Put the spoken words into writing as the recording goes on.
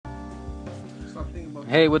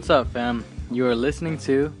Hey, what's up, fam? You are listening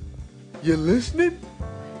to, You listening?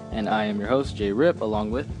 and I am your host, Jay Rip,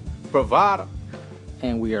 along with, Bravada.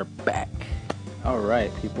 and we are back.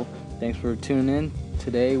 Alright, people. Thanks for tuning in.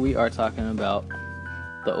 Today we are talking about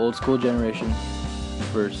the old school generation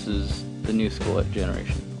versus the new school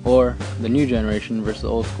generation. Or the new generation versus the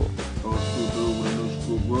old school. Old school dude with new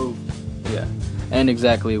school groove. Yeah. And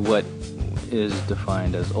exactly what is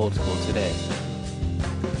defined as old school today.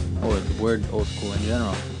 Or the word old school in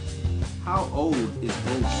general. How old is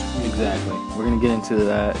old school? Exactly. We're going to get into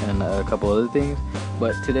that and a couple other things.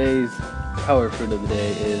 But today's power fruit of the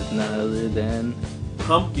day is none other than,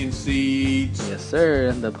 Pumpkin seeds. yes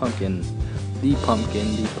sir, the pumpkin,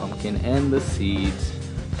 and the seeds.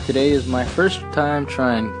 Today is my first time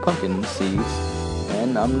trying pumpkin seeds,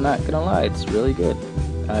 and I'm not going to lie, it's really good.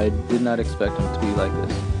 I did not expect them to be like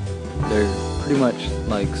this. They're pretty much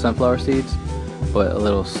like sunflower seeds, but a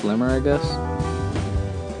little slimmer, I guess,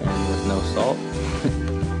 and with no salt.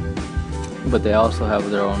 But they also have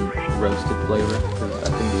their own roasted flavor, because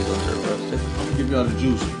I think these ones are roasted.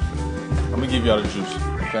 I'm gonna give y'all the juice.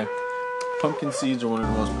 Okay. Pumpkin seeds are one of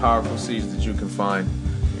the most powerful seeds that you can find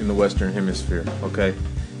in the Western Hemisphere. Okay.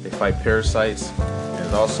 They fight parasites, and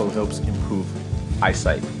it also helps improve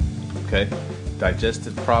eyesight. Okay.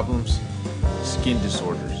 Digestive problems, skin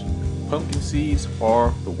disorders. Pumpkin seeds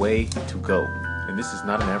are the way to go. And this is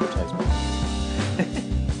not an advertisement.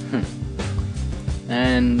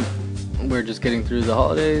 And we're just getting through the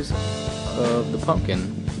holidays of the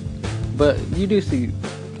pumpkin. But you do see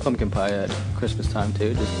pumpkin pie at Christmas time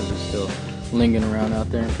too, just because it's still lingering around out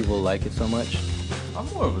there and people like it so much. I'm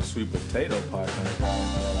more of a sweet potato pie kind of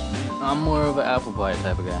guy. I'm more of an apple pie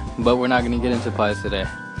type of guy. But we're not going to get into pies today.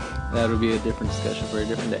 That'll be a different discussion for a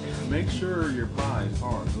different day. Make sure your pies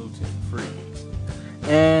are gluten free.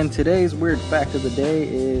 And today's weird fact of the day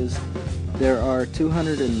is there are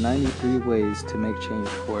 293 ways to make change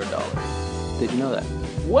for $1. Did you know that?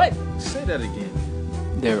 What? Say that again.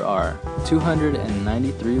 There are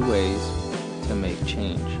 293 ways to make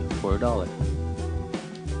change for $1.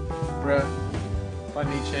 Bruh, if I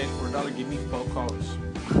need change for $1, give me 4 quarters.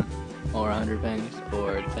 Or 100 pennies,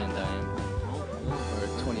 or 10 dimes,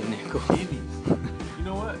 or 20 nickels. Pennies. You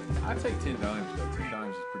know what? I take 10 dimes though. 10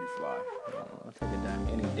 dimes is pretty fly. I'll take a dime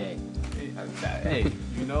any day. Hey,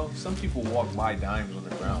 you know, some people walk by dimes on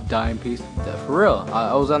the ground. Dime piece, for real.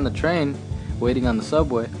 I was on the train, waiting on the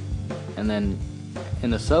subway, and then in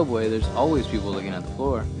the subway, there's always people looking at the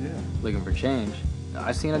floor, Yeah. looking for change.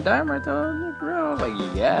 I seen a dime right there. I looked around. I was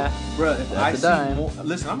like, yeah. Bruh, if I That's a see dime. more,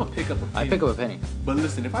 listen, I'm gonna pick up a penny. I pick up a penny. But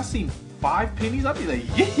listen, if I see 5 pennies, I'll be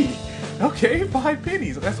like, yay. Okay, 5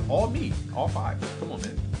 pennies. That's all me. All 5. Come on,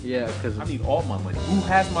 man. Yeah, because I need all my money. Who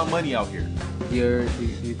has my money out here? you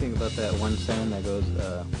think about that one saying that goes, pick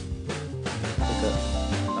up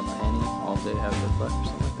a penny all day, have good luck, or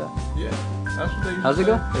something like that. Yeah, that's what they used How's to it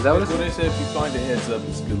say. go? Is that what That's it what they say? If you find a heads up,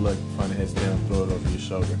 it's good luck. If you find a heads down, throw it over your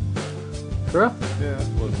shoulder. For real? Yeah, that's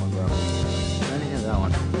what my grandma I didn't hear that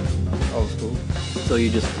one. said. Old school. So you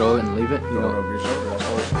just throw it and leave it? You Throw it know, over your shoulder. That's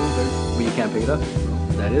old school, baby. but you can't pick it up?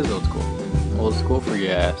 That is old school. Old school for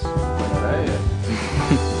your ass.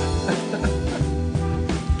 Hey.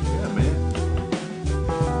 Yeah, man.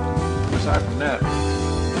 Aside from that,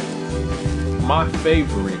 my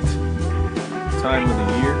favorite time of the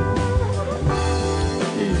year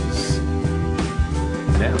is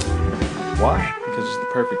now. Why? Because it's the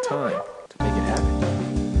perfect time to make it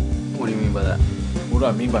happen. What do you mean by that? What do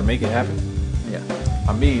I mean by make it happen? Yeah.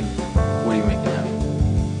 I mean, What do you make it happen?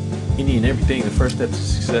 any and everything, the first step to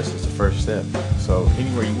success is the first step. So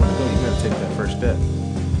anywhere you want to go, you got to take that first step.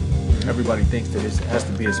 Everybody thinks that it has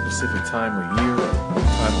to be a specific time of year, or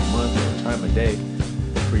time of month, or time of day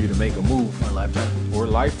for you to make a move. Or lifetime? Or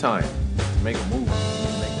lifetime to make a move. You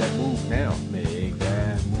need to make that move now. Make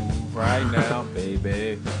that move right now,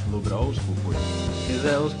 baby. A little bit of old school for you. Is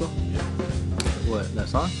that old school? Yeah. What, that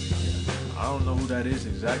song? I don't know who that is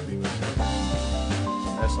exactly. But it's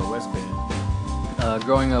some SOS band.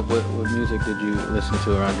 Growing up, what music did you listen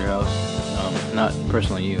to around your house? Not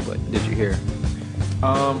personally you, but did you hear?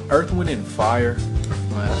 Earth, Wind, and Fire.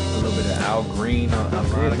 Well, A little bit of Al Green,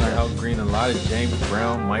 a lot of James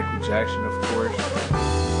Brown, Michael Jackson, of course,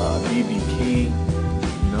 B.B. King,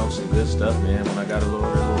 you know, some good stuff, man. When I got a little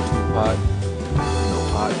Tupac,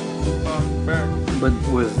 Tupac. but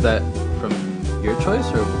was that from your choice,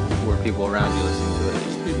 or were people around you listening to it?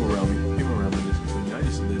 Just people around me listen to me. I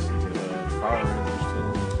used to listen to Power Rangers,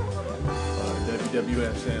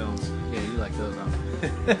 WWF sounds. Yeah, you like those, huh?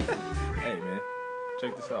 Hey, man,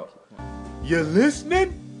 check this out. You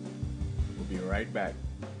listening? We'll be right back.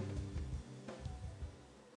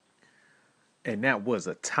 And that was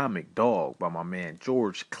Atomic Dog by my man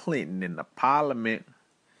George Clinton in the Parliament.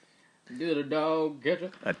 Do the dog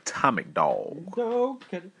catcher. Atomic Dog. Dog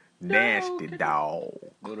catcher. Nasty dog.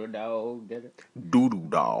 Do the dog catcher. Doodoo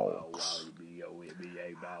dogs.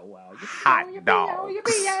 Hot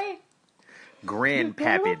dogs.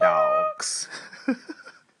 Grandpappy dogs.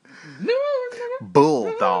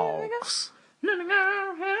 Bulldogs.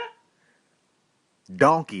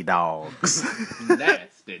 Donkey dogs.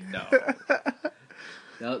 Nasty dog.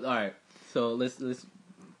 All right, so let's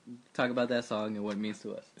talk about that song and what it means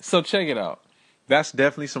to us. So check it out. That's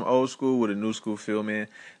definitely some old school with a new school feel, man.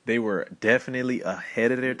 They were definitely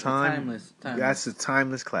ahead of their time. Timeless. That's a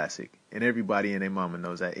timeless classic, and everybody and their mama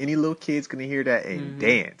knows that. Any little kid's gonna hear that and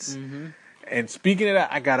dance. Mm-hmm. And speaking of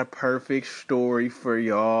that, I got a perfect story for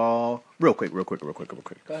y'all. Real quick. Go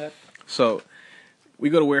ahead. So, we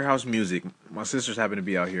go to Warehouse Music. My sisters happen to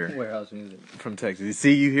be out here Warehouse Music. from Texas. You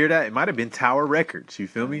see, you hear that? It might have been Tower Records. You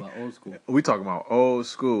feel me? About old school. We talking about old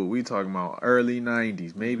school. We talking about early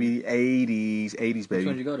 90s, maybe 80s, Which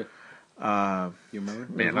one did you baby. go to? You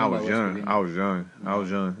remember? Man, I was young. I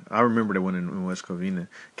was young. I remember the one in West Covina.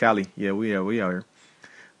 Cali. Yeah, we out here.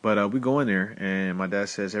 But we go in there, and my dad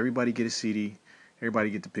says, everybody get a CD. Everybody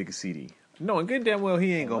get to pick a CD. Knowing good damn well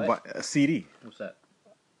he ain't going to buy a CD. What's that?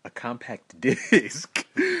 A compact disc.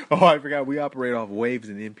 Oh, I forgot. We operate off waves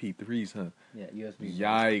and MP3s, huh? Yeah, USB.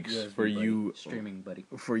 Yikes USB for buddy. you. Streaming buddy.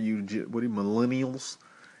 For you, what are you, millennials?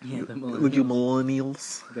 Yeah, the Look, you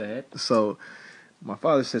millennials. Go ahead. So, my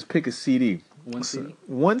father says, pick a CD. One CD?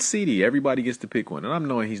 One CD. Everybody gets to pick one. And I'm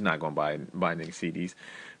knowing he's not going to buy any CDs.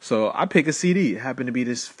 So, I pick a CD. It happened to be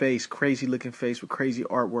this face, crazy looking face with crazy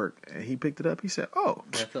artwork. And he picked it up. He said, oh.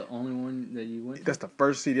 That's the only one that you went to? That's the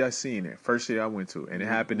first CD I seen there. First CD I went to. And it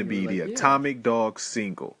happened to be like, the yeah. Atomic Dog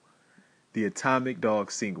single. The Atomic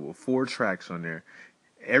Dog single with 4 tracks on there.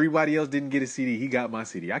 Everybody else didn't get a CD. He got my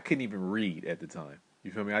CD. I couldn't even read at the time.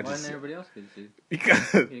 You feel me? Why didn't everybody else get a CD?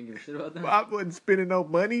 Because You didn't give a shit about that? I wasn't spending no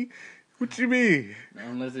money. What you mean?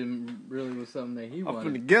 Unless it really was something that he I'm from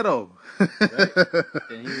the wanted. ghetto. Right?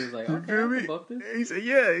 And he was like, You okay, feel I me? can bump this. He said,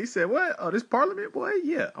 yeah. He said, what? Oh, this Parliament, boy?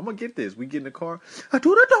 Yeah, I'm going to get this. We get in the car. Do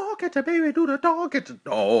the dog, get the baby, do the dog, get the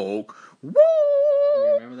dog. Woo!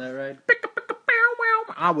 You remember that ride?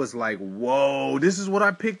 I was like, whoa, this is what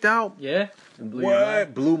I picked out? Yeah? It blew your mind?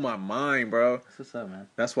 What? Blew my mind, bro. That's what's up, man.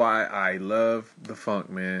 That's why I love the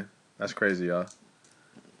funk, man. That's crazy, y'all.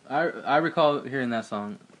 I recall hearing that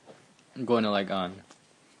song going to like on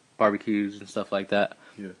barbecues and stuff like that.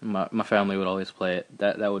 Yeah. My family would always play it.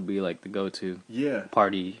 That would be like the go-to Yeah.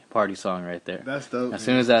 party song right there. That's dope. As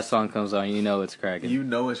soon as that song comes on, you know it's cracking. You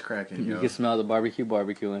know it's cracking, You yo. can smell the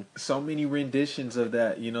barbecuing. So many renditions of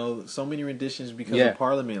that, so many renditions because Yeah. of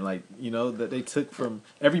Parliament, like, that they took from,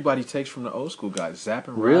 everybody takes from the old school guys. Zapp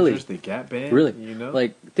and Really? Rogers, the Gap Band, Really? Like,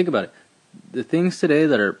 Like, think about it. The things today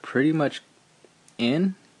that are pretty much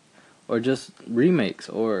in or just remakes,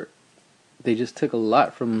 or they just took a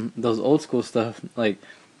lot from those old school stuff. Like,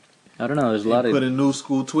 I don't know, there's a lot put of... a new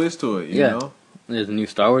school twist to it, you Yeah. know? There's a new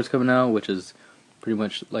Star Wars coming out, which is pretty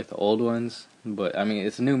much like the old ones. But, I mean,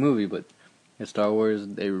 it's a new movie, but in Star Wars,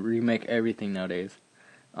 they remake everything nowadays.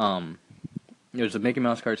 There's a Mickey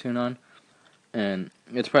Mouse cartoon on, and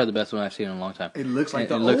it's probably the best one I've seen in a long time. It looks like It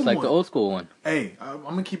the old looks like one. the old school one. Hey, I'm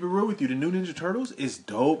gonna keep it real with you. The new Ninja Turtles is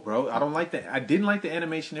dope, bro. I didn't like the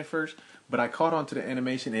animation at first, but I caught on to the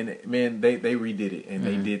animation, and man, they redid it, and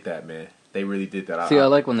they did that, man. They really did that. See, I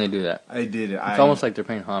like when they do that. I did it. It's almost like they're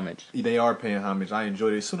paying homage. They are paying homage. I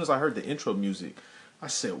enjoyed it. As soon as I heard the intro music, I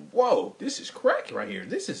said, "Whoa, this is crack right here.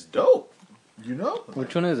 This is dope." You know?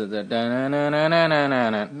 Which one is it? That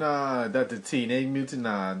da-na-na-na-na-na-na. Nah, that the Teenage Mutant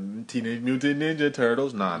Ninja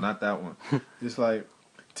Turtles. Nah, not that one. It's like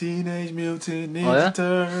Teenage Mutant Ninja yeah?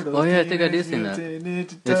 Turtles. Oh, yeah, I think I did Teenage see Mutant Ninja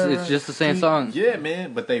It's Turtles. just the same song. Yeah,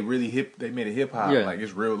 man, but they really they made it hip hop. Yeah. Like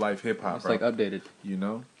it's real life hip hop. It's like updated. You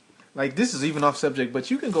know? Like, this is even off subject, but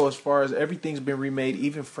you can go as far as everything's been remade,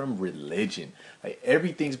 even from religion. Like,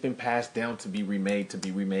 everything's been passed down to be remade, to be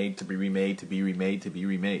remade, to be remade, to be remade, to be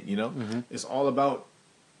remade, you know? Mm-hmm. It's all about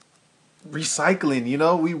recycling, you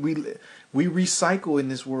know? We recycle in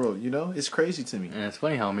this world, you know? It's crazy to me. And it's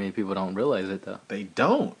funny how many people don't realize it, though. They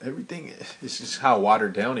don't. Everything, it's just how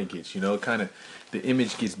watered down it gets, you know? Kind of, the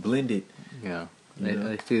image gets blended. Yeah. You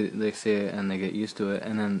know? They see it and they get used to it,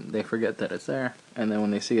 and then they forget that it's there. And then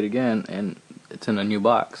when they see it again, and it's in a new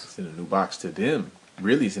box. It's in a new box to them.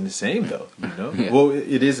 Really, it's in the same, though, you know? Yeah. Well,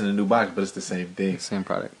 it is in a new box, but it's the same thing. Same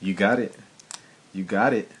product. You got it. You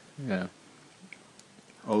got it. Yeah.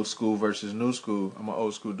 Old school versus new school. I'm an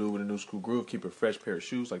old school dude with a new school groove. Keep a fresh pair of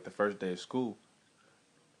shoes like the first day of school.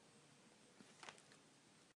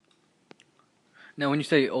 Now, when you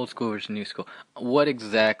say old school versus new school, what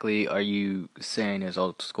exactly are you saying is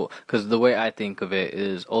old school? Because the way I think of it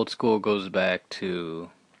is old school goes back to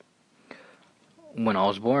when I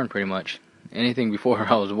was born, pretty much. Anything before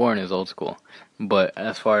I was born is old school. But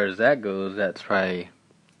as far as that goes, that's probably,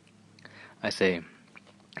 I say,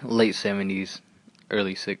 late 70s,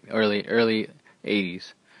 early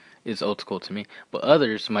 80s is old school to me. But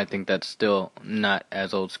others might think that's still not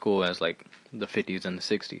as old school as like the 50s and the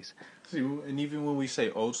 60s. See, and even when we say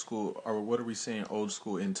old school, or what are we saying old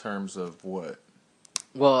school in terms of what?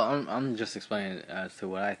 Well, I'm just explaining as to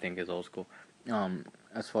what I think is old school.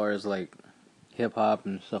 As far as like hip hop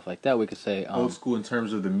and stuff like that, we could say Old school in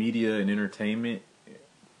terms of the media and entertainment,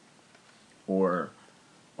 or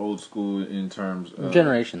old school in terms of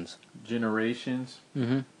generations. generations.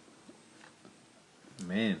 Mm-hmm.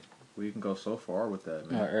 Man, we can go so far with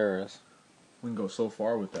that, man. Or eras. We can go so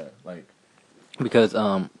far with that, like Because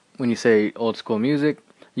when you say old school music,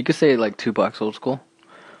 you could say like Tupac's old school,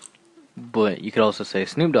 but you could also say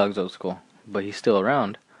Snoop Dogg's old school. But he's still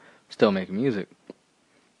around, still making music,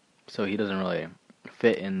 so he doesn't really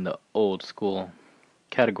fit in the old school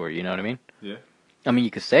category. You know what I mean? Yeah. I mean,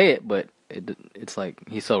 you could say it, but it's like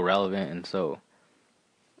he's so relevant and so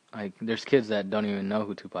like there's kids that don't even know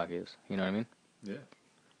who Tupac is. You know what I mean? Yeah.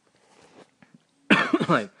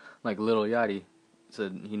 like Lil Yachty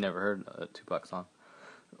said he never heard a Tupac song,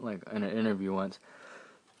 like in an interview once,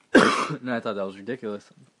 and I thought that was ridiculous,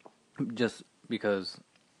 just because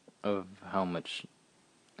of how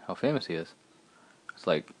famous he is. It's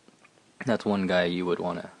like that's one guy you would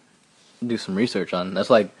want to do some research on. That's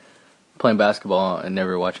like playing basketball and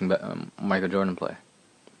never watching Michael Jordan play.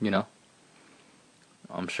 You know,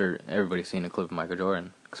 I'm sure everybody's seen a clip of Michael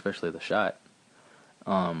Jordan, especially the shot.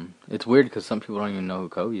 It's weird because some people don't even know who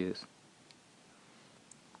Kobe is.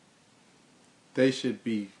 They should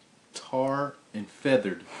be tar and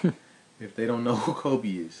feathered if they don't know who Kobe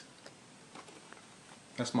is.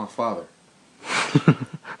 That's my father.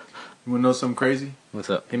 You wanna know something crazy? What's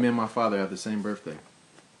up? Him and my father have the same birthday,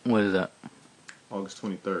 What is that? August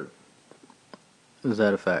 23rd. Is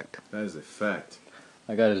that a fact? That is a fact.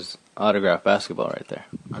 I got his autographed basketball right there.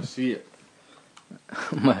 I see it.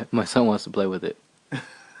 my son wants to play with it.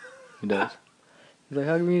 He does. He's like,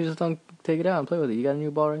 how come you just don't take it out and play with it? You got a new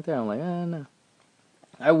ball right there. I'm like, no.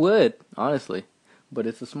 I would, honestly, but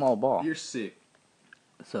it's a small ball, You're sick.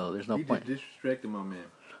 so there's no You point. just disrespected my man.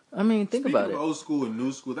 I mean, think Speaking about of it. old school and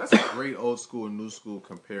new school, that's a great old school and new school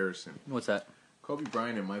comparison. What's that? Kobe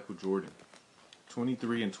Bryant and Michael Jordan,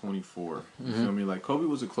 23 and 24. You Mm-hmm. feel me? Like, Kobe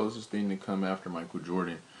was the closest thing to come after Michael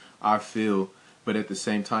Jordan, I feel. But at the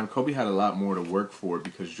same time, Kobe had a lot more to work for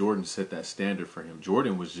because Jordan set that standard for him.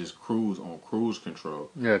 Jordan was just cruise control.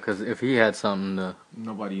 Yeah, because if he had something,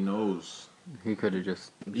 Nobody knows. he could have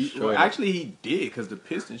just Well, destroyed it. actually, he did because the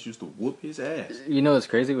Pistons used to whoop his ass. You know, it's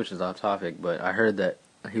crazy, which is off topic, but I heard that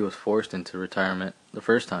he was forced into retirement the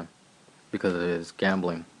first time because of his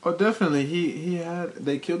gambling. Oh, definitely.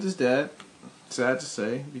 They killed his dad. Sad to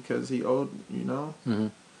say, because he owed, Mm-hmm.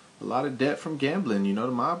 a lot of debt from gambling. The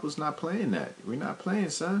mob was not playing that. We're not playing,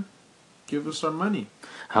 son. Give us our money.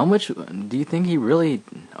 How much do you think he really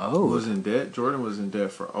owed? Was in debt. Jordan was in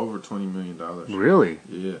debt for over $20 million. Really?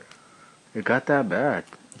 Yeah, It got that bad?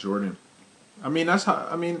 Jordan. I mean, that's how.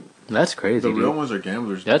 I mean, That's crazy, the dude. real ones are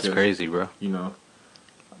gamblers. That's because, crazy, bro.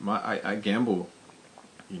 I gamble.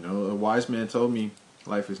 A wise man told me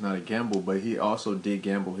life is not a gamble, but he also did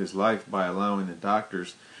gamble his life by allowing the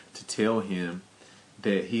doctors to tell him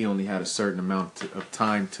that he only had a certain amount of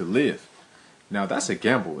time to live. Now, that's a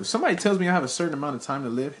gamble. If somebody tells me I have a certain amount of time to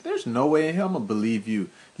live, there's no way in hell I'm going to believe you.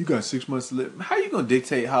 You got 6 months to live. How you going to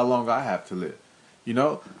dictate how long I have to live?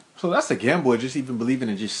 So that's a gamble, just even believing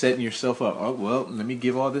and just setting yourself up. Oh, well, let me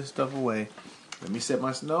give all this stuff away. Let me set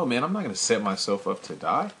myself... No, man, I'm not going to set myself up to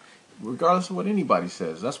die, regardless of what anybody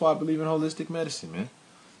says. That's why I believe in holistic medicine, man.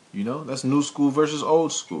 That's new school versus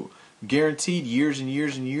old school. Guaranteed years and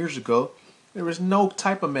years and years ago, there was no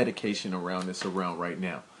type of medication around right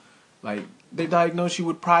now. Like, they diagnosed you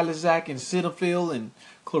with Prilosec and Sildenafil and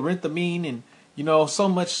chloranthamine and, so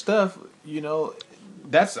much stuff,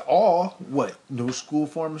 that's all, new school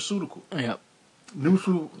pharmaceutical. Yep. New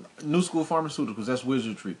school pharmaceuticals, that's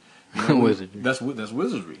wizardry. Wizardry. That's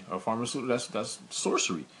wizardry. Or pharmaceutical, that's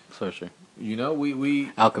sorcery. Sorcery.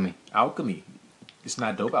 We Alchemy. alchemy. It's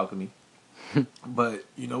not dope alchemy. But,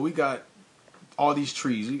 we got all these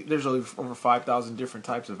trees. There's over 5,000 different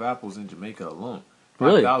types of apples in Jamaica alone.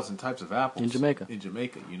 Really? 5,000 types of apples. In Jamaica? In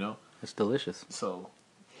Jamaica, It's delicious. So,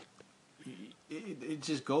 it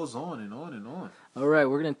just goes on and on and on. All right,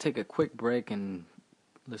 we're going to take a quick break and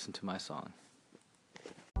listen to my song.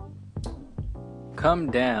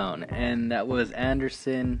 Come Down, and that was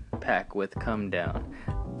Anderson .Paak with Come Down.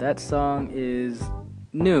 That song is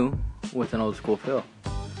new with an old school feel.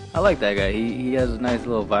 I like that guy. He has a nice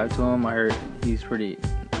little vibe to him. I heard he's pretty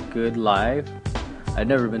good live. I'd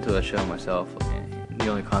never been to a show myself. The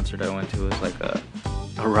only concert I went to was like a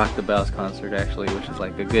Rock the Bells concert, actually, which is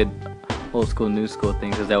like a good old school, new school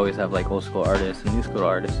thing, because they always have like old school artists and new school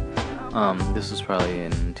artists. This was probably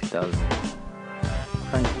in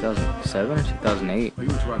 2007 or 2008. Oh, you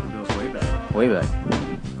went to Rock the Bells way back. Way back.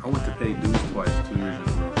 I went to Pay Dues twice, 2 years in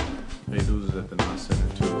a row. Pay Dues was at the Nas Center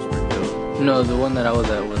too. It was pretty dope. No, the one that I was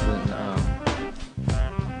at was in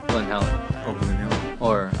Glen Helen. Oh, Glen Helen.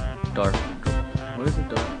 Or Dark. What is it?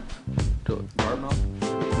 Dartmouth? No,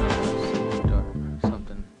 it's Dark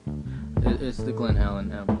something. It's the Glen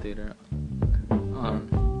Helen Amphitheater.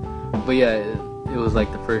 But yeah, it was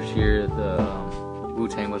like the first year the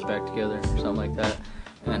Wu-Tang was back together or something like that,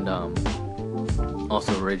 and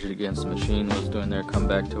also Rage Against the Machine was doing their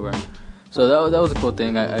comeback tour. So that was a cool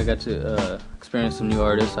thing. I got to experience some new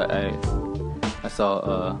artists. I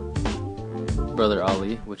saw Brother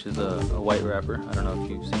Ali, which is a white rapper. I don't know if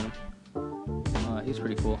you've seen him. He's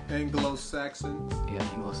pretty cool. Anglo-Saxon. Yeah,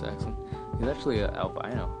 Anglo-Saxon. He's actually an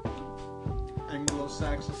albino.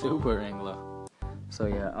 Anglo-Saxon. Super Anglo. So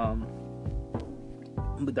yeah,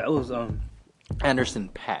 but that was Anderson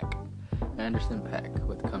 .Paak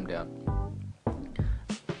with Come Down.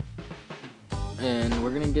 And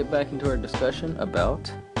we're gonna get back into our discussion about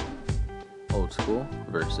old school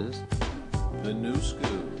versus the new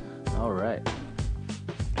school. All right.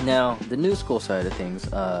 Now, the new school side of things,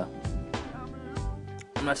 I'm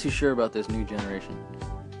not too sure about this new generation.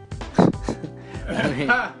 I mean,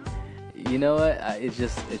 you know what? It's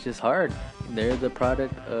just hard. They're the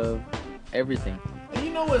product of everything. And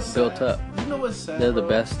you know what's built sad? up. You know what's sad? They're the bro?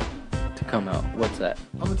 best to come out. What's that?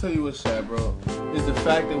 I'm gonna tell you what's sad, bro. Is the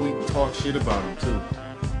fact that we talk shit about them too.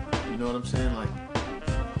 You know what I'm saying? Like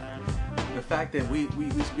the fact that we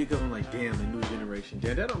speak of them like, damn, the new generation.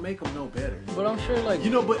 Damn, that don't make them no better. But I'm sure, like, You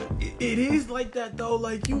know, but it is like that though.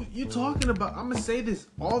 Like you talking about. I'm gonna say this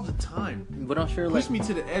all the time. But I'm sure, like, Push me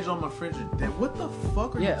to the edge on my fringe. That what the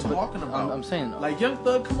fuck are you talking about? I'm saying, like, Young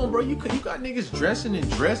Thug, come on, bro. You got niggas dressing in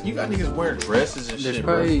dress. You got niggas wearing dresses and there's shit.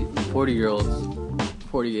 probably bro. 40-year-olds,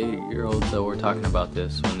 48-year-olds that were talking about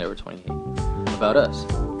this when they were 28 about us.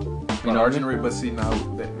 You know, our generation, but see now.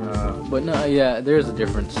 But no, yeah, there's a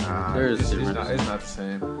difference. There is a difference. It's not the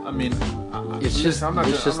same. I mean, I'm not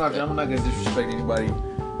gonna disrespect anybody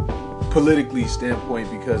politically standpoint,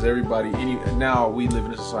 because now we live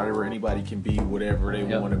in a society where anybody can be whatever they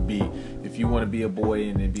want to be. If you want to be a boy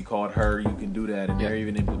and then be called her, you can do that, and they're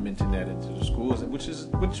even implementing that into the schools, which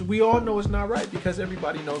we all know is not right, because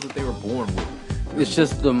everybody knows what they were born with. It's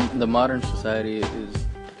just the modern society is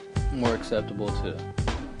more acceptable to.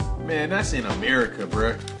 Man, that's in America,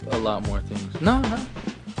 bruh. A lot more things. No.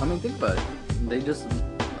 I mean, think about it. They just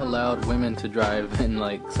allowed women to drive in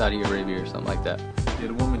like Saudi Arabia or something like that. Yeah,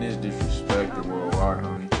 the woman is disrespected worldwide,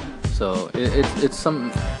 honey. So it's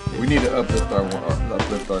something. We need to uplift our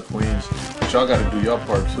queens. But y'all gotta do your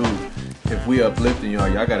part too. If we uplifting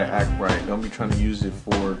y'all gotta act right. Don't be trying to use it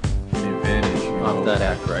for an advantage. You know? Off that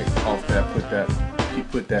act right. Off that,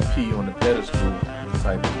 put that P on the pedestal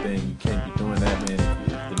type of thing. You can't be doing that, man.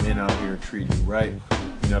 If the men out here treat you right,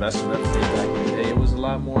 you know that's another thing. Back in the day, it was a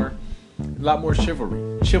lot more chivalry,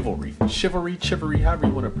 however you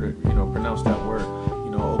want to pronounce that word. You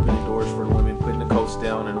know, opening doors for the women, putting the coats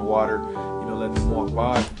down in the water. You know, letting them walk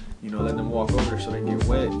by. You know, letting them walk over so they get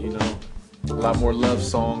wet. You know, a lot more love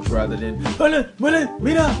songs rather than yeah.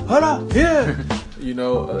 You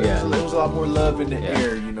know, it was a lot more love in the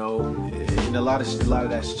air. You know, and a lot of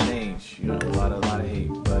that's changed. You know, a lot of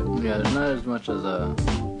hate, but yeah, there's not as much as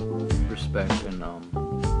respect and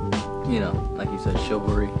you know, like you said,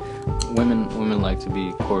 chivalry. Women like to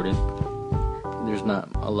be courted. There's not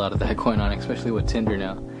a lot of that going on, especially with Tinder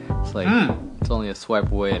now. It's like it's only a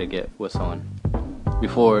swipe away to get with someone.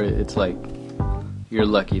 Before, it's like you're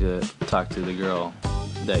lucky to talk to the girl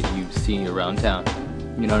that you see around town.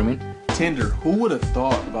 You know what I mean? Tinder. Who would have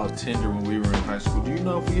thought about Tinder when we were in high school? Do you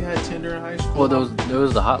know if we had Tinder in high school? Well, there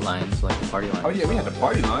was the hotlines, like the party lines. Oh yeah, we had the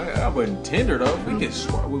party line. I wasn't Tinder though. We get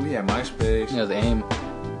swipe. We had MySpace. Yeah, it was AIM.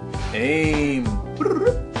 AIM.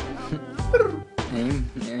 AIM?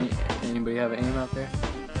 Anybody have AIM out there?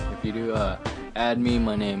 If you do, add me.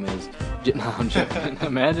 My name is... No, I'm joking.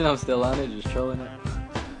 Imagine I'm still on it, just trolling it.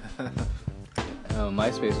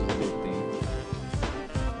 MySpace was a big thing.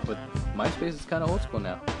 But MySpace is kind of old school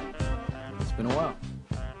now. It's been a while.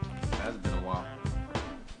 It has been a while.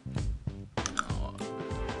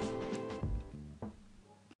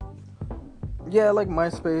 Yeah, like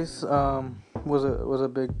MySpace was a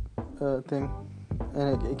big thing,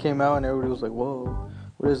 and it came out and everybody was like, "Whoa,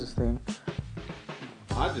 what is this thing?"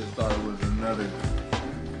 I just thought it was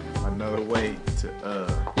another way to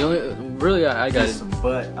The only really I got get it. some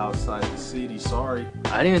butt outside the city. Sorry.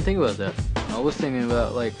 I didn't even think about that. I was thinking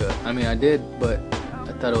about like I mean I did, but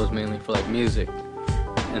I thought it was mainly for like music,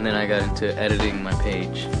 and then I got into editing my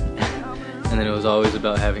page, and then it was always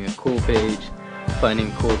about having a cool page, finding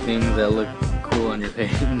cool things that look cool on your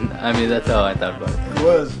page. I mean that's how I thought about it. It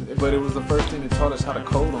was, but it was the first thing that taught us how to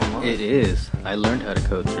code online. It is. I learned how to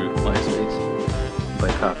code through MySpace by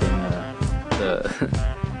copying the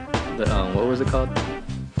what was it called?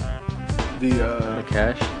 The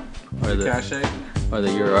cache or the cache. or the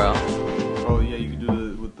URL. Oh yeah, you can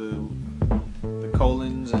do with the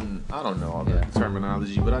colons and I don't know all the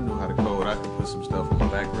terminology, but I knew how to code. I could put some stuff on my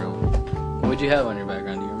background. What'd you have on your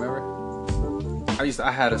background? Do you remember?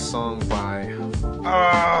 I had a song by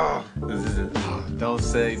Don't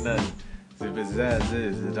Say Nothing.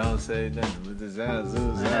 Don't say nothing.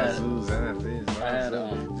 I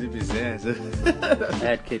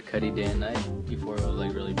had Kid Cudi Day and Night before it was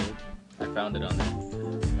like really big. I found it on there,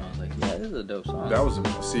 and I was like, yeah, this is a dope song. That was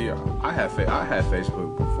I had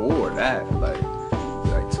Facebook before that, like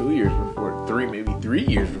 2 years before, maybe 3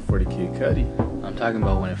 years before the Kid Cudi. I'm talking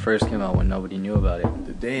about when it first came out, when nobody knew about it.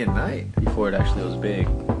 The Day and Night. Before it actually was big.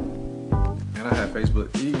 And I had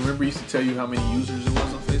Facebook. You remember I used to tell you how many users it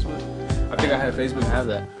was on Facebook? I think I had Facebook. I have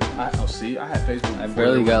that. I had Facebook. I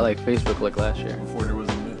barely got like Facebook like last year. Before there was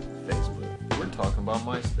a Facebook. We're talking about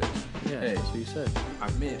MySpace. Yeah, hey, that's what you said. I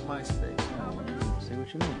meant MySpace. Oh, say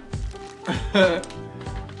what you mean.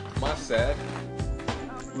 My sad.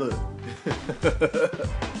 Look.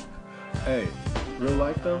 Hey, real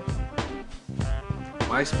life though.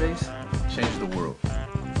 MySpace changed the world.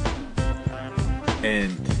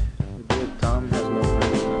 And Tom has no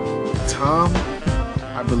friends now. Tom,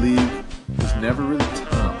 I believe, was never really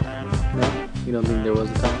Tom. No? You don't think there was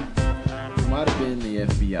a Tom? He might have been the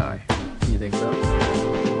FBI. You think so?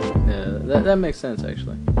 Yeah, that makes sense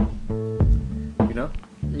actually. You know?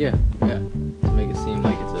 Yeah. To make it seem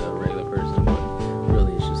like it's a regular person, but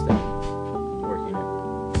really it's just them working it.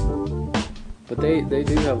 But they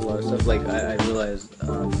do have a lot of stuff. Like I realized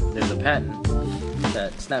there's a patent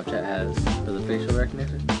that Snapchat has for the facial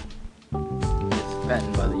recognition. It's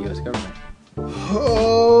patented by the U.S. government.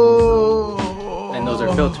 Oh. And those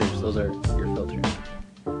are filters. Those are your filters.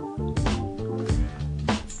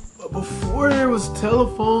 But before there was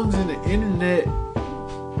telephones and the internet,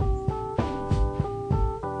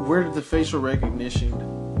 where did the facial recognition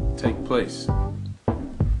take place? I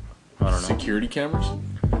don't know. Security cameras?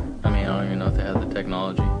 I mean, I don't even know if they have the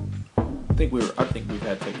technology. I think we've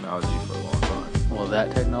had technology for a long time. Well,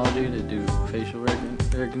 that technology to do facial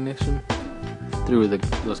recognition through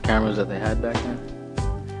those cameras that they had back then.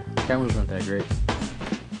 Cameras weren't that great.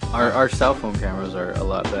 Our cell phone cameras are a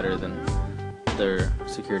lot better than their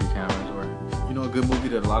security cameras were. You know, a good movie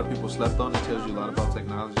that a lot of people slept on that tells you a lot about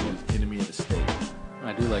technology is Enemy of the State.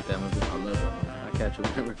 I do like that movie. I love that movie. I catch it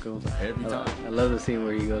whenever it goes. Every time. I love the scene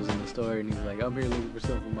where he goes in the store and he's like, "I'm here looking for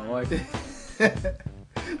something for my wife."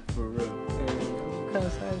 For real. What kind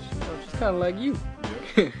of size is she? She's kind of like you.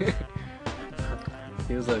 Yeah.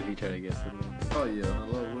 He was lucky trying to guess it. Oh yeah, I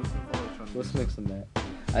love Will Smith. Will Smith's in that.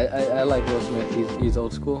 I like Will Smith. He's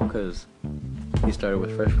old school because he started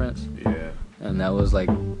with Fresh Prince. Yeah. And that was like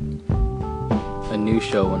a new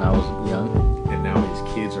show when I was young. And now his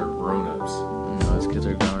kids are grown-ups. Now his kids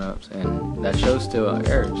are grown-ups, and that show still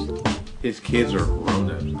airs. His kids are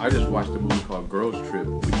grown-ups. I just watched a movie called Girls Trip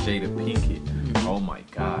with Jada Pinkett. Mm-hmm. Oh my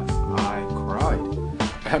god, I cried.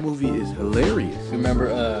 That movie is hilarious.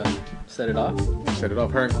 Remember Set It Off? Set It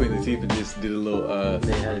Off. Her and Queen Latifah just did a little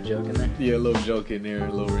They had a joke in there? yeah, a little joke in there,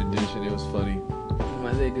 a little rendition. It was funny.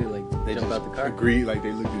 What did they do? Like, They jump just out the car? agreed, like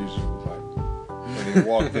they looked at each other like, and they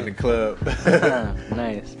walked in the club.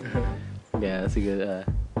 Nice. Yeah, that's a good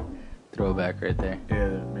throwback right there. Yeah,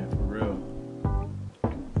 man, for real.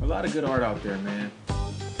 A lot of good art out there, man.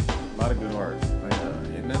 A lot of good art. Like,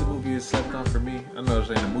 another movie is slept on for me. I know this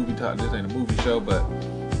ain't a movie this ain't a movie show, but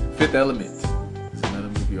Fifth Element is another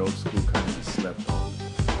movie old school kind of slept on.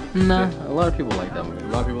 No, Yeah. a lot of people like that A movie.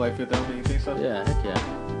 lot of people like Fifth Element. You think so? Yeah, heck yeah.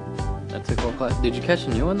 That's a cool class. Did you catch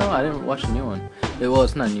the new one though? I didn't watch the new one. Well,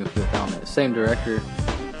 it's not new Fifth Element. Same director,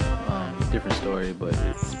 different story, but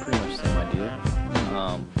it's pretty much the same idea.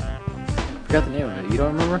 Forgot the name of it. You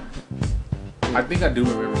don't remember? I think I do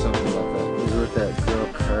remember something about that. It was with that girl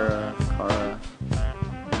Kara,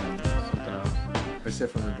 and something else.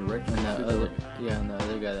 Except from the director. And the other, and the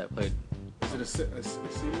other guy that played Is it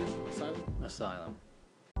Asylum? Asylum.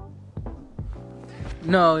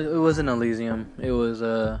 No, it wasn't Elysium. It was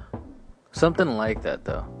something like that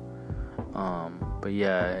though. But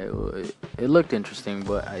yeah, it looked interesting,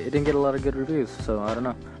 but it didn't get a lot of good reviews. So I don't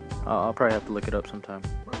know. I'll probably have to look it up sometime.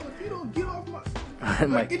 Bro, if you don't get off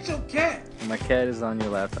my, get your cat. My cat is on your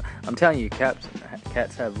laptop. I'm telling you, cats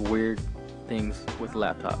have weird things with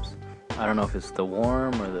laptops. I don't know if it's the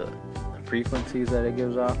warm or the frequencies that it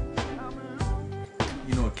gives off.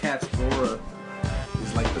 You know, a cat's aura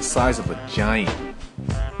is like the size of a giant.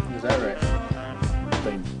 Is that right?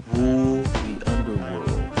 They rule the underworld.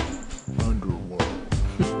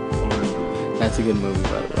 That's a good movie,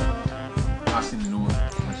 by the way. I seen the new one. I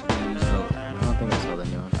don't think I saw the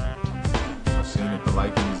new one. I've seen it, the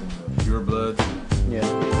Lycans and the Purebloods. Yeah.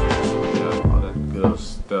 Yeah, all that good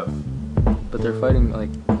stuff. But they're fighting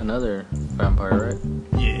like another vampire, right?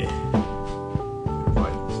 Yeah.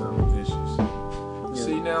 Fighting some vicious. Yeah.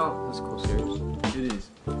 See now, That's a cool series. it is.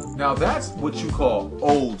 Now that's what you call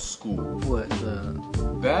old school. What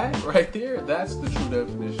That right there, that's the true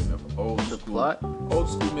definition of old the school. plot? Old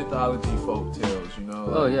school mythology, folk tales, you know.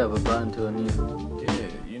 Oh like- yeah, but brought into a new. Yeah,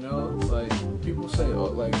 you know, like people say, oh,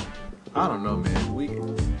 like I don't know, man.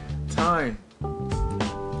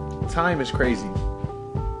 Time is crazy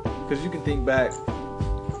because you can think back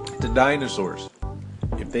to dinosaurs,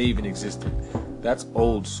 if they even existed. That's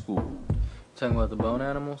old school. Talking about the bone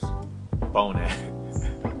animals. Bone animals.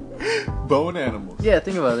 Bone animals. Yeah,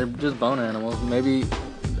 think about it. They're just bone animals. Maybe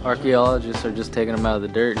archaeologists are just taking them out of the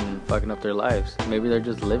dirt and fucking up their lives. Maybe they're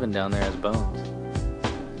just living down there as bones,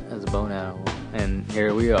 as a bone animal. And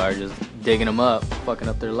here we are just digging them up, fucking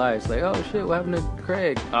up their lives. Like, oh shit, what happened to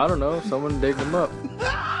Craig? I don't know. Someone digged him up.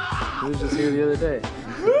 He was just here the other day.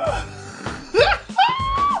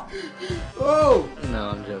 Oh No,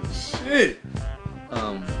 I'm joking. shit!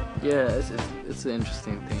 Yeah, it's an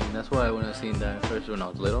interesting thing. That's why when I seen dinosaurs when I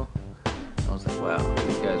was little, I was like, wow,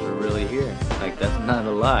 these guys were really here. Like, that's not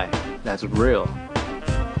a lie. That's real.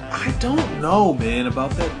 I don't know, man,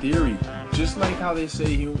 about that theory. Just like how they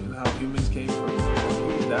say how humans came from,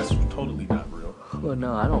 that's totally not real. Well,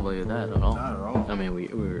 no, I don't believe that at all. Not at all. I mean, we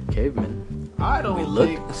were cavemen. I don't We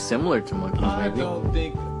think. look similar to monkeys, I maybe. don't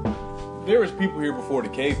think there was people here before the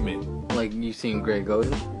cavemen. Like, you seen Greg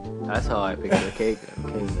Oden? That's how I picture a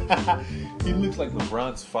caveman. He looks like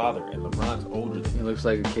LeBron's father, and LeBron's older than He him. looks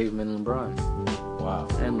like a caveman LeBron. Wow.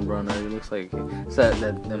 And LeBron already looks like a caveman. It's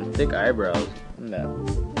them thick eyebrows and that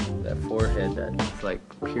forehead that's like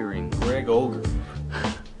peering. Greg older.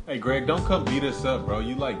 Hey, Greg, don't come beat us up, bro.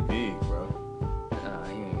 You like big, bro.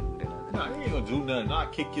 He ain't gonna do nothing. Nah, you ain't gonna do nothing. I'll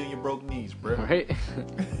kick you in your broke knees, bro. Right?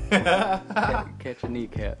 Catch a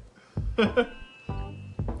kneecap.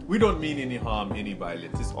 We don't mean any harm, any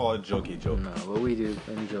violence. It's all jokey joke. No, but we do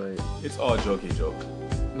enjoy It's all jokey joke.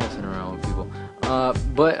 messing around with people.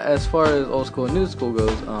 But as far as old school and new school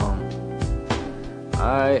goes,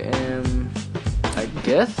 I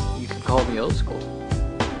guess you could call me old school.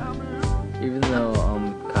 Even though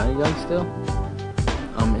I'm kind of young still,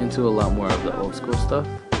 I'm into a lot more of the old school stuff.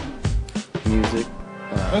 Music.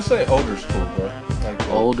 Let's say older school, bro. Like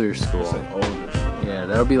Older school. Let's say older school. Yeah,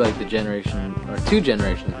 that'll be like the generation, or 2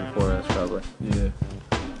 generations before us probably. Yeah,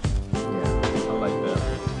 Yeah. I like that.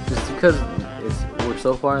 Just because we're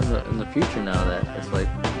so far in the future now that it's like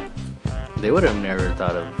they would have never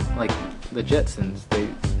thought of, like, the Jetsons. They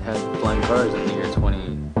had flying cars in the year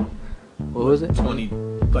 20. What was it?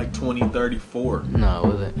 2034. No, it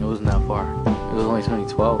wasn't. It wasn't that far. It was only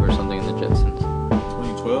 2012 or something in the Jetsons,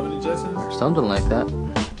 2012 in the or Jetsons? something like that.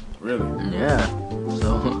 Really? Yeah.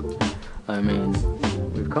 So, I mean,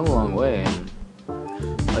 we've come a long way, and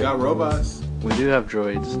We got robots. we do have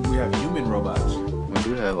droids. We have human robots. We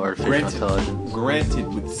do have artificial intelligence. Granted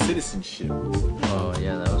with citizenship. Oh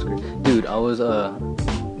yeah, that was great, dude. I was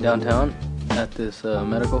downtown at this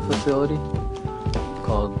medical facility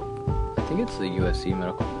called, I think it's the USC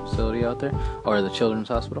medical facility out there, or the Children's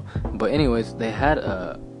Hospital. But anyways, they had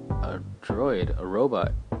a droid, a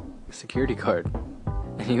robot security guard,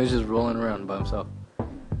 and he was just rolling around by himself.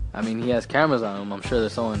 I mean, he has cameras on him. I'm sure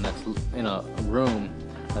there's someone that's in a room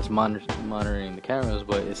that's monitoring the cameras,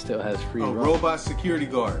 but it still has free A roam. robot security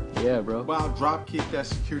guard. Yeah, bro. Wow, drop kick that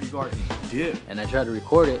security guard and dip. And I tried to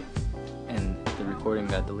record it, and the recording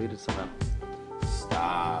got deleted somehow.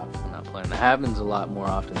 Stop. I'm not playing. That happens a lot more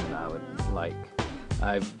often than I would like.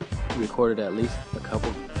 I've recorded at least a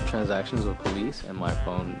couple transactions with police, and my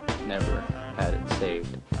phone never had it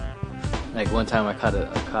saved. Like one time I caught a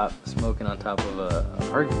cop smoking on top of a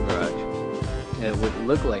parking garage, and it would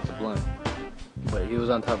look like a blunt, but he was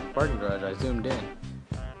on top of the parking garage. I zoomed in,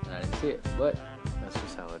 and I didn't see it, but that's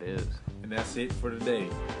just how it is. And that's it for today.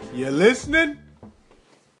 You listening?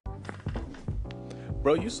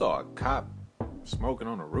 Bro, you saw a cop smoking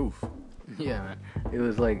on a roof. Yeah, man. It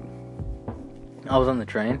was like I was on the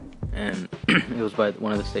train, and it was by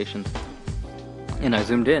one of the stations, and I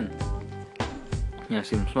zoomed in. Yeah, I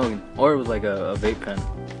see him smoking, or it was like a vape pen.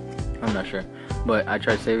 I'm not sure, but I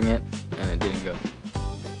tried saving it, and it didn't go.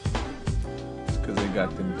 It's because they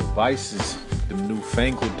got them devices, them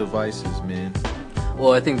newfangled devices, man.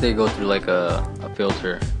 Well, I think they go through like a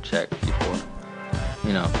filter check before,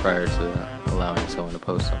 prior to allowing someone to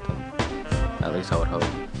post something. At least I would hope.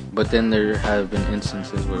 But then there have been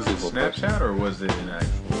instances where Was it people Snapchat or was it an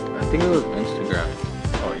actual? I think it was Instagram.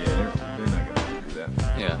 Oh yeah, they're not gonna do that.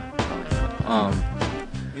 Yeah.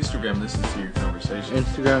 Instagram listens to your conversation.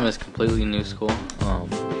 Instagram is completely new school.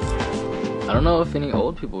 I don't know if any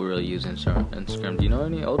old people really use Instagram. Do you know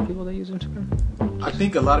any old people that use Instagram? I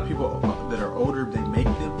think a lot of people that are older, they make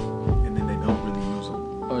them and then they don't really use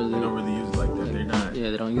them. Or They don't really use it like that. They're not. Yeah,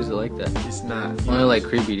 they don't use it like that. It's not. Only like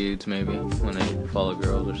creepy dudes maybe when they follow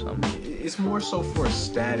girls or something. It's more so for a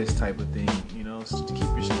status type of thing, so to keep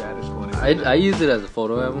your status going. I use it as a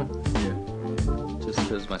photo album. Yeah. Just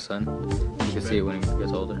because my son, he can see it when he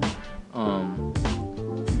gets older.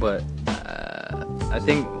 But I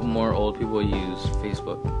think more old people use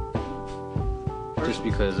Facebook, just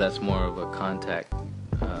because that's more of a contact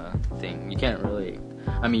thing. You can't really,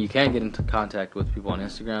 you can get into contact with people on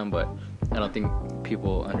Instagram, but I don't think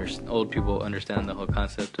old people understand the whole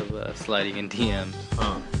concept of sliding in DMs.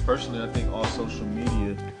 Personally, I think all social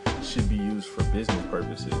media should be used for business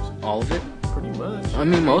purposes. All of it? Pretty much.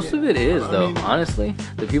 Most of it is, though. Honestly,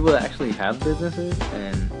 the people that actually have businesses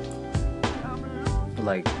and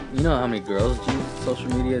like, how many girls use social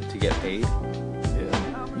media to get paid?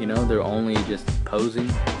 Yeah. They're only just posing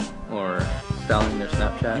or selling their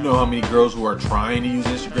Snapchat. You know how many girls who are trying to use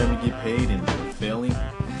Instagram to get paid and they're failing?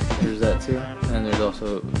 There's that too, and there's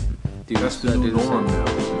also dudes That's the that new do the norm same. now.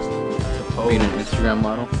 It's just to pose. Being an Instagram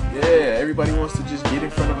model. Yeah, everybody wants to just get in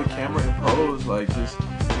front of a camera and pose. Like, just,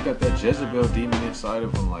 you got that Jezebel demon inside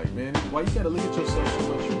of them. Like, man, why you gotta look at yourself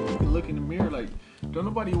so much? You can look in the mirror. Like, don't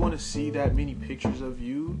nobody want to see that many pictures of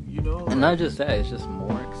you, Like, And not just that, it's just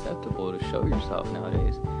more acceptable to show yourself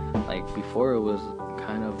nowadays. Like, before it was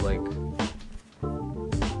kind of like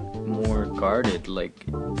more guarded. Like,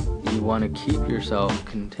 you want to keep yourself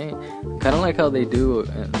contained. Kind of like how they do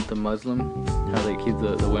the Muslim, how they keep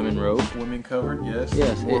the women robed. women covered, yes.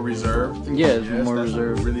 Yes, More reserved. Yeah, it's Yes, more that's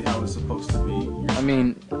reserved. really how it's supposed to be.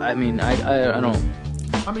 I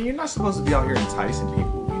don't. You're not supposed to be out here enticing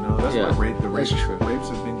people, That's Yeah, why the that's true. rapes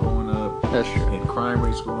have been going up. That's true. And crime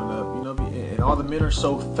rates going up, and all the men are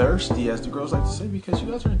so thirsty, as the girls like to say, because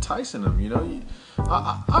you guys are enticing them,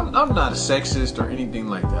 I'm not a sexist or anything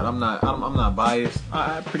like that. I'm not biased.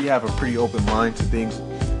 I have a pretty open mind to things,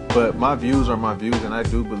 but my views are my views, and I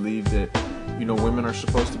do believe that, women are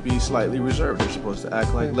supposed to be slightly reserved. They're supposed to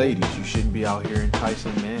act like ladies. You shouldn't be out here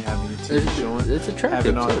enticing men, having your titties showing. It's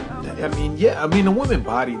attractive too. The woman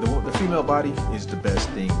body, the female body is the best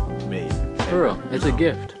thing made. For real, it's a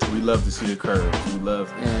gift. We love to see the curves. We love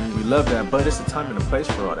that, but it's a time and a place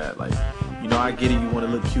for all that. Like, I get it. You want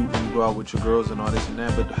to look cute when you go out with your girls and all this and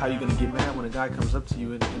that, but how you gonna get mad when a guy comes up to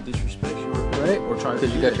you and disrespects you, Right? or tries to?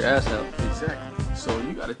 Because you got your ass out. Exactly. So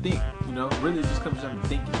you got to think. Really, it just comes down to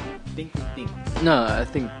thinking. Think. No, I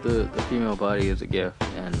think the female body is a gift,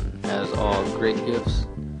 and as all great gifts,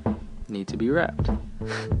 need to be wrapped.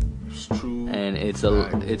 It's true. And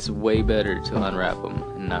it's way better to unwrap them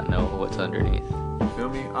and not know what's underneath. You feel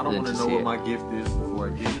me? I don't want to know what my gift is before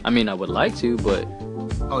I get it. I would like to, but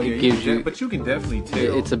it gives you. But you can definitely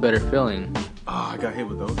tell. It's a better feeling. Oh, I got hit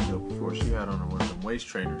with those before. She had on one of them waist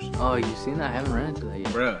trainers. Oh, you seen that? I haven't ran into that yet.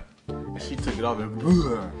 Bruh. And she took it off and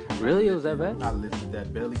Really? It was that bad? I lifted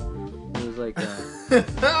that belly. It was like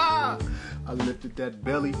I lifted that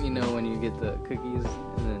belly. when you get the cookies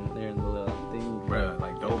and then they're in the little thing. Bruh,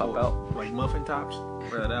 like pop double, out. like muffin tops.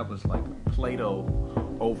 Bruh, that was like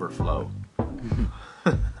Play-Doh overflow.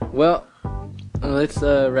 Well, let's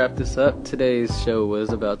wrap this up. Today's show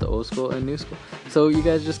was about the old school and new school. So you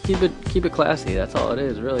guys just keep it classy. That's all it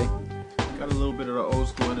is, really. Got a little bit of the old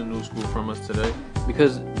school and the new school from us today.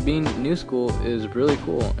 Because being new school is really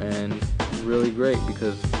cool and really great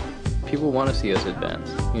because people want to see us advance,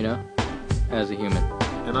 as a human.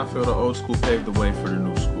 And I feel the old school paved the way for the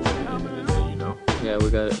new school at the end of the day, Yeah, we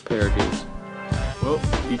gotta pay our dues. Well,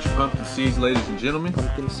 eat your pumpkin seeds, ladies and gentlemen.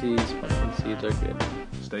 Pumpkin seeds are good.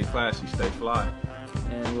 Stay classy, stay fly.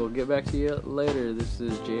 And we'll get back to you later. This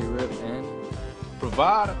is J Rip and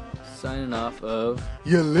Provide. signing off of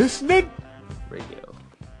You listening? Radio.